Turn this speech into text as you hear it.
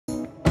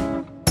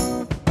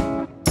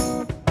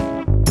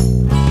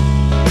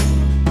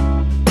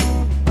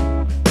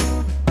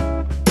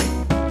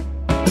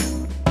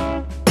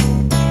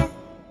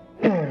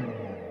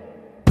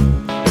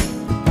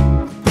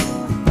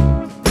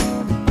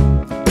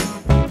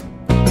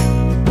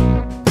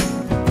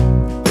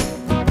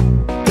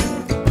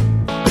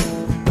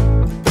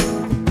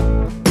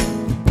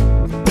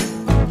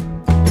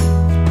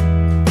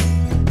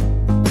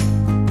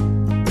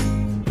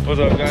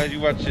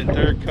watching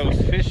Third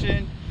Coast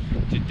Fishing.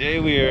 Today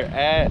we are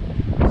at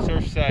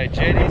Surfside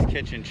jetties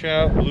catching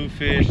trout,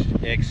 bluefish,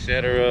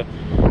 etc.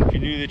 If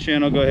you're new to the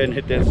channel, go ahead and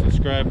hit that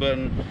subscribe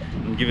button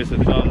and give us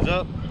a thumbs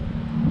up.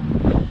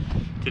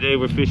 Today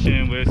we're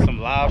fishing with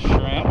some live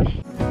shrimp.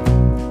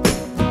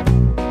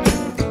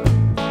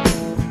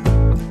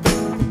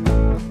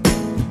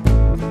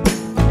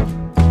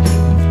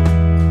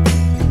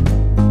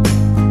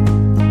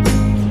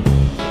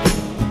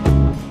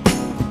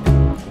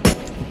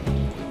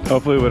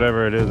 Hopefully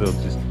whatever it is, it'll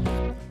just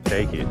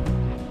take it.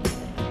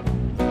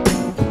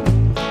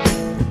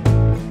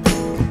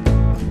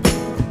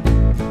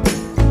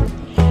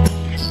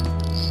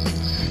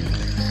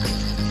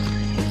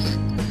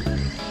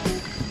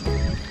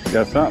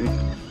 Got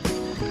something.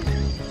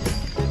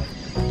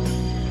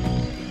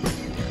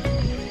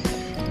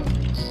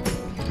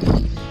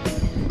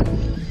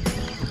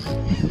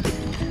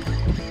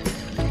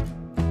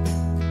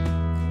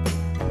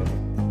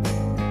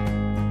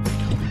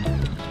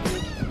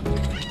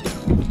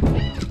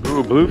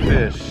 Ooh,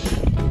 bluefish.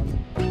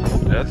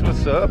 That's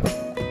what's up.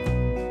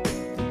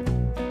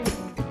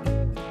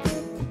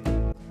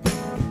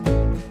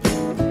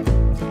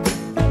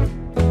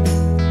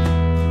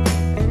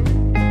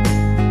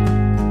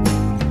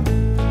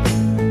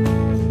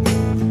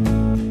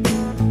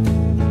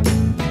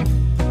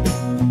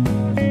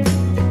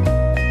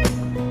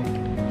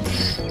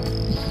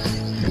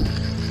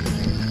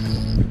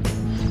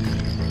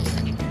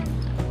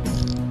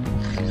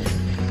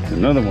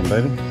 Another one,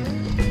 baby.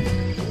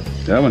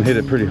 That one hit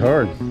it pretty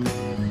hard.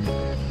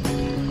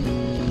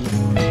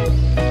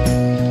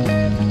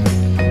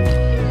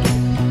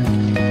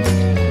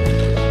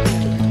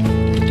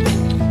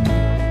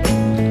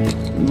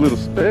 Little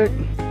speck.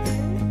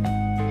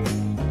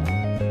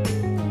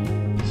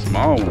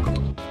 Small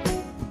one.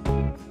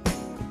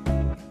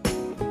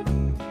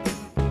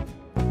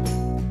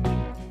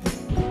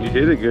 You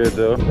hit it good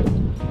though.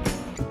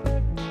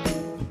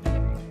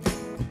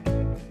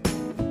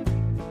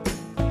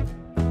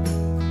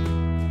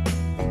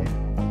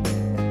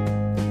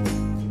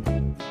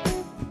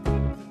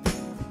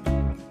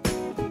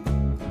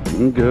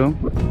 There you go.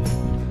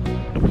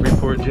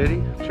 Freeport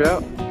jetty,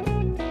 trout.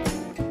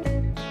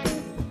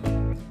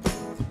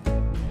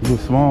 Little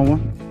small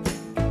one.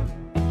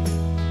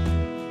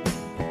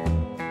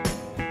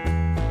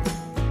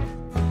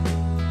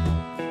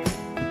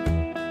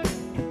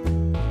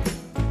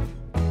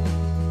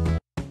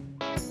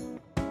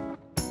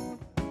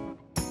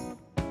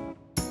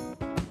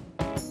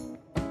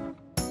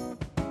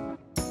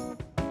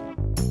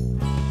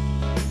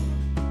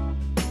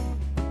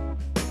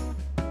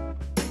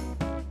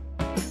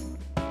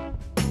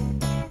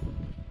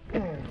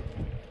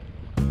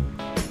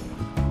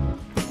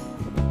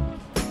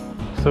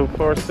 So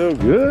far so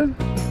good.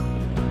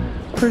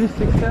 Pretty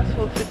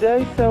successful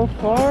today so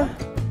far.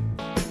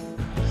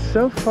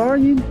 So far,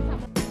 you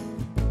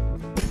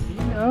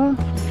know,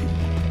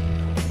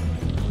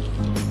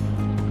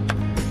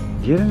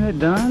 getting it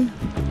done.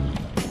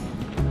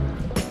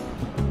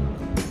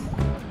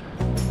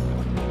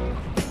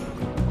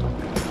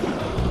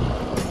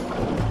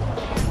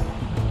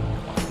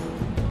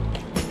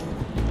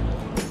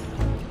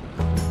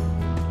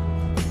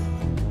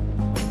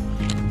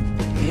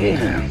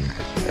 Yeah.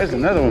 There's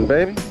another one,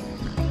 baby.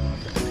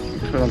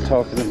 That's what I'm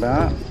talking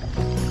about.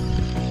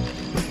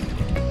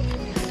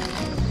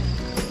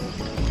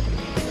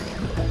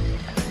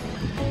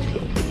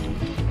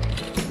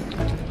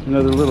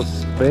 Another little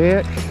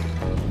speck.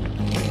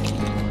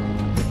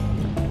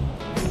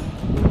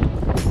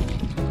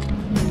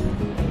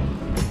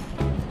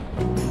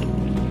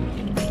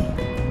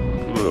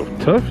 A little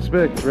tough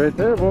speck right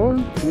there,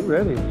 boy. You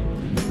ready?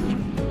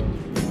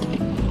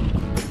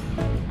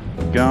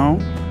 Gone.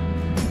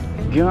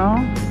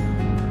 Gone.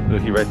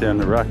 Look, he right there on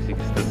the rocks, you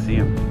can still see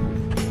him.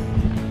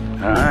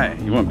 Alright,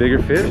 you want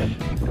bigger fish?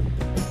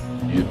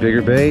 Use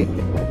bigger bait.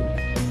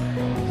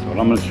 That's what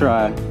I'm gonna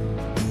try.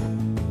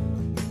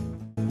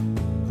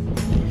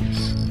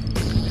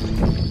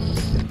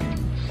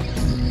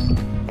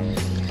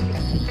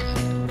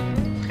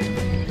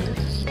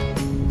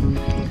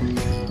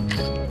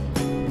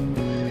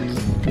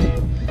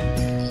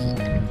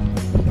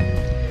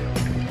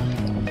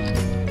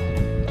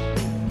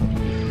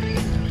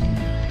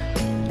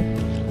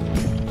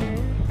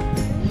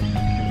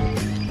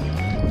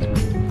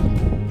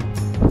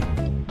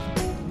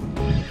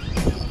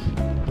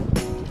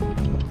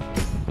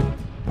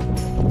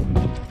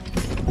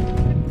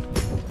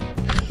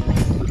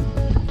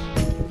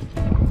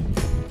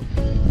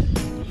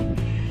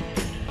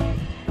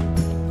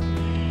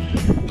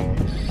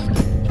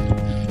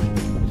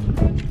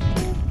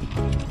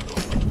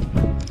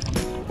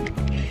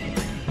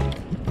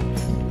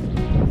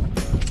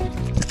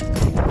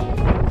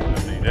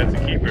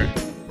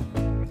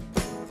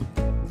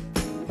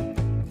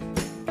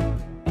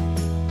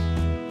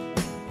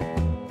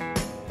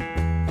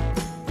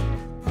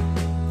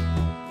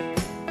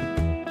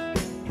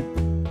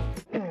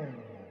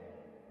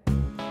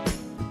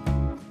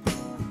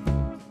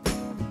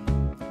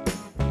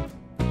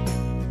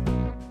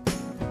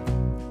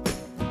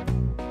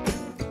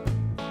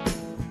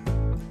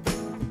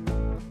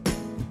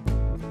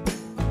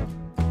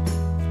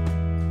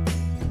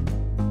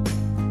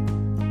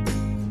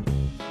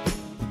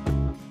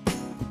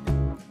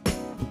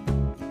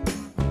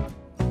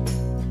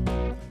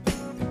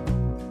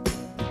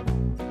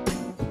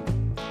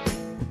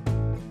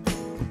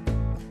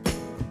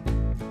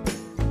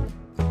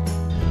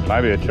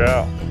 Might be a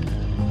trout.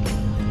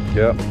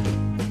 Yep.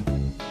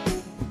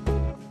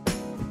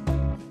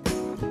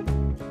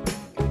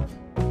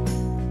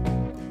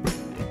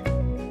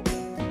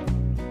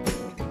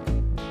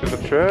 It's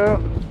a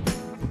trout.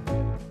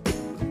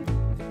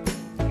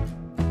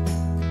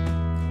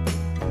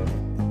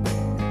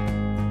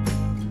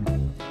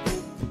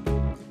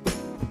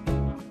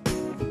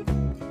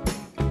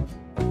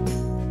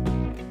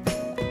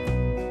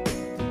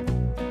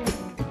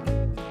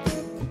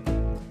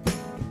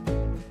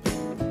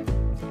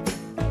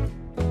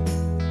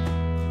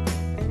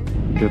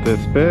 Got that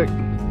speck.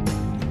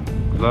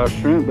 Live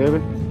shrimp, baby.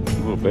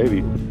 Little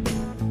baby.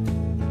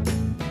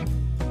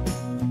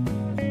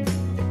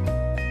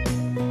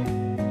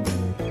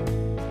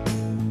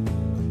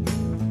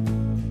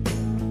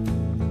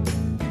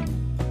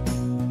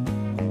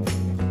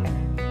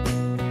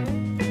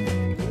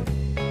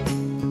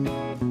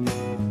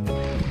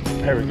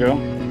 There we go.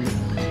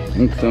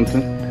 Think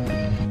something.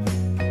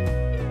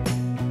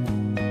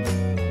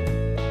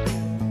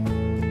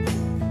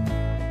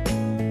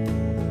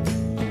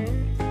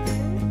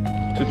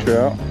 It's a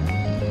trout.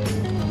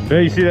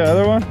 Hey, you see that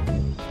other one?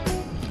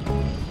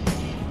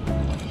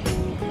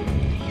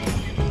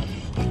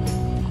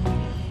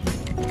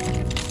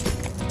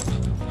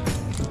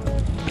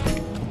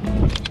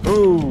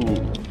 Oh!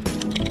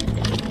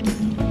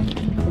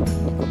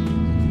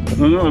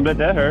 No, I bet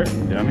that hurt.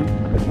 Dummy.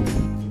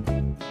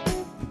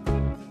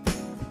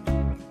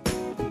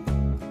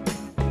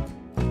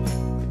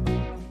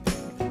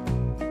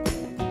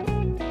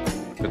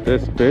 But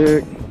that's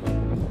big.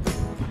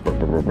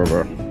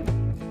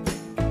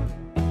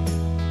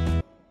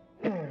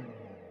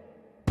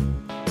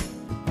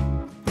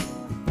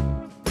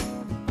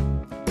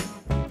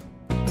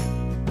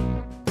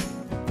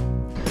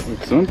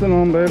 Put something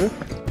on, baby.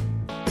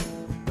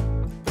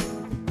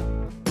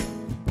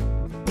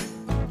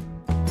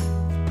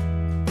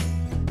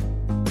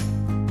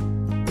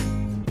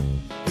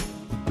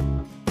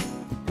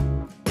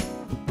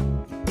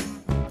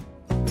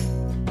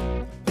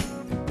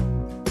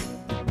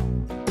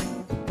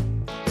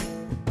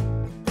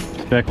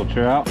 Speckled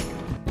trout.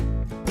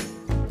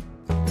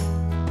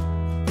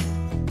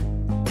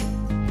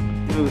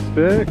 Another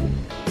speck.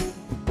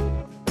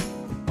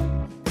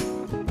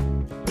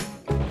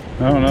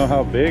 I don't know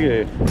how big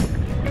it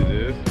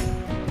is.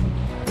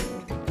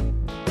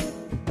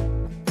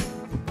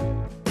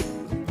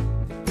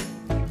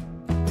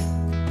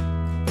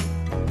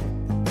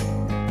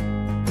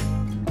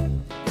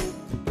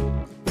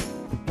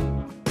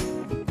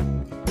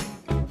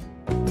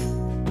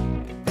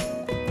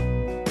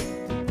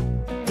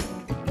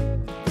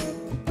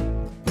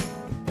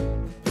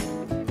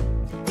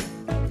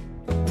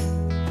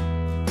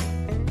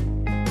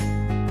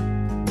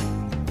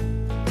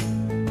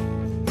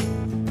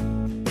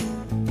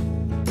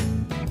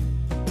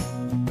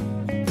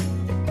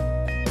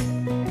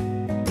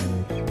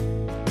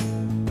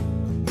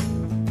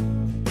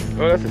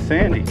 Oh, that's a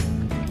sandy.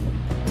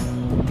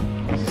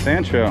 That's a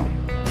sand trout.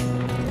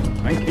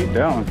 I can keep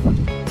that one.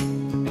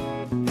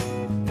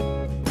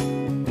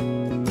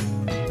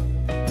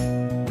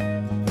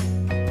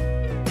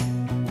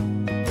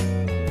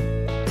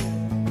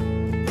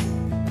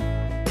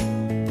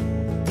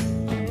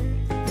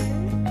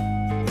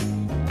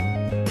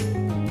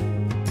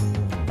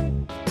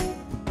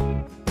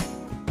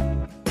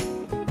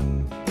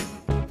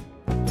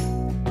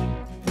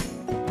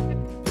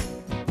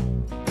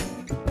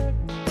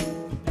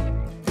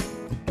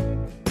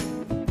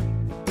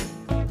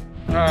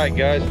 Alright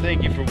guys,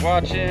 thank you for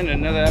watching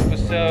another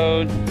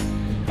episode.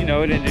 You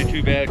know, it didn't do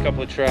too bad. A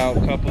couple of trout,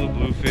 a couple of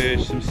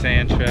bluefish, some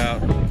sand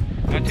trout.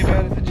 Not too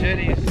bad at the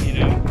jetties, you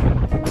know.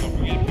 Don't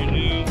forget, if you're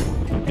new,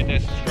 hit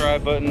that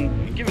subscribe button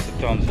and give us a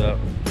thumbs up.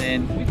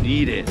 And we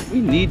need it. We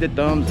need the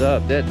thumbs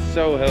up. That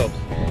so helps.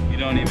 You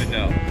don't even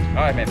know.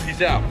 Alright man,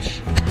 peace out.